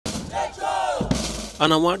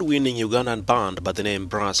An award-winning Ugandan band by the name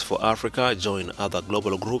Brass for Africa joined other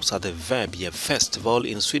global groups at the Verbier Festival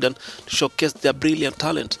in Sweden to showcase their brilliant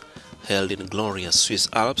talent. Held in glorious Swiss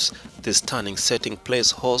Alps, this stunning setting plays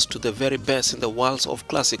host to the very best in the world of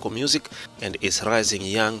classical music and is rising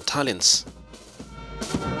young talents.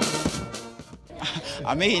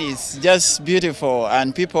 I mean, it's just beautiful,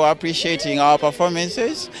 and people are appreciating our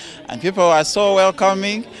performances, and people are so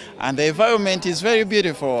welcoming, and the environment is very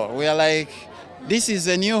beautiful. We are like, this is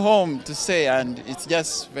a new home to stay, and it's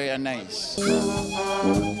just very nice.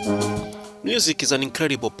 Music is an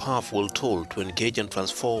incredible, powerful tool to engage and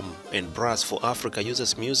transform, and Brass for Africa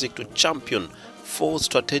uses music to champion 4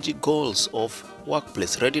 strategic goals of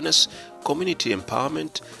workplace readiness, community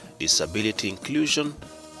empowerment, disability inclusion,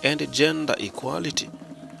 and gender equality.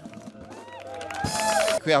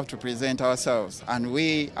 We have to present ourselves, and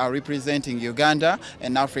we are representing Uganda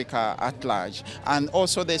and Africa at large, and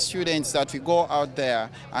also the students that we go out there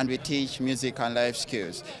and we teach music and life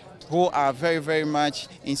skills, who are very, very much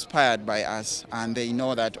inspired by us, and they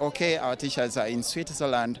know that, okay, our teachers are in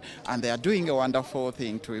Switzerland and they are doing a wonderful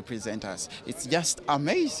thing to represent us. It's just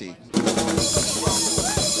amazing.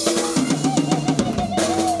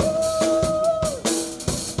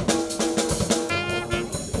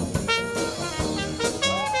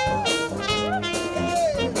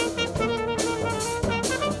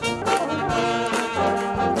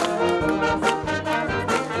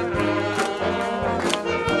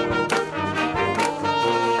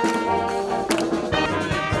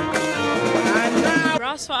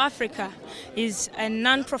 Brass for Africa is a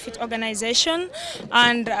non-profit organization,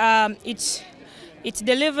 and it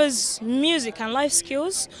delivers music and life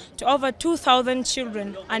skills to over 2,000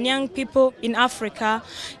 children and young people in Africa,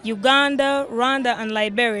 Uganda, Rwanda and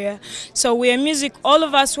Liberia. So we are music, all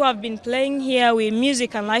of us who have been playing here, we're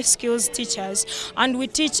music and life skills teachers, and we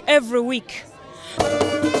teach every week.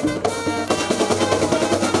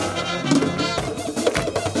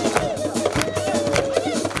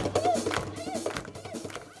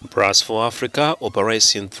 Brass for Africa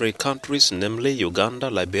operates in 3 countries, namely Uganda,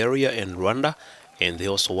 Liberia and Rwanda, and they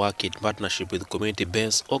also work in partnership with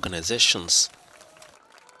community-based organizations.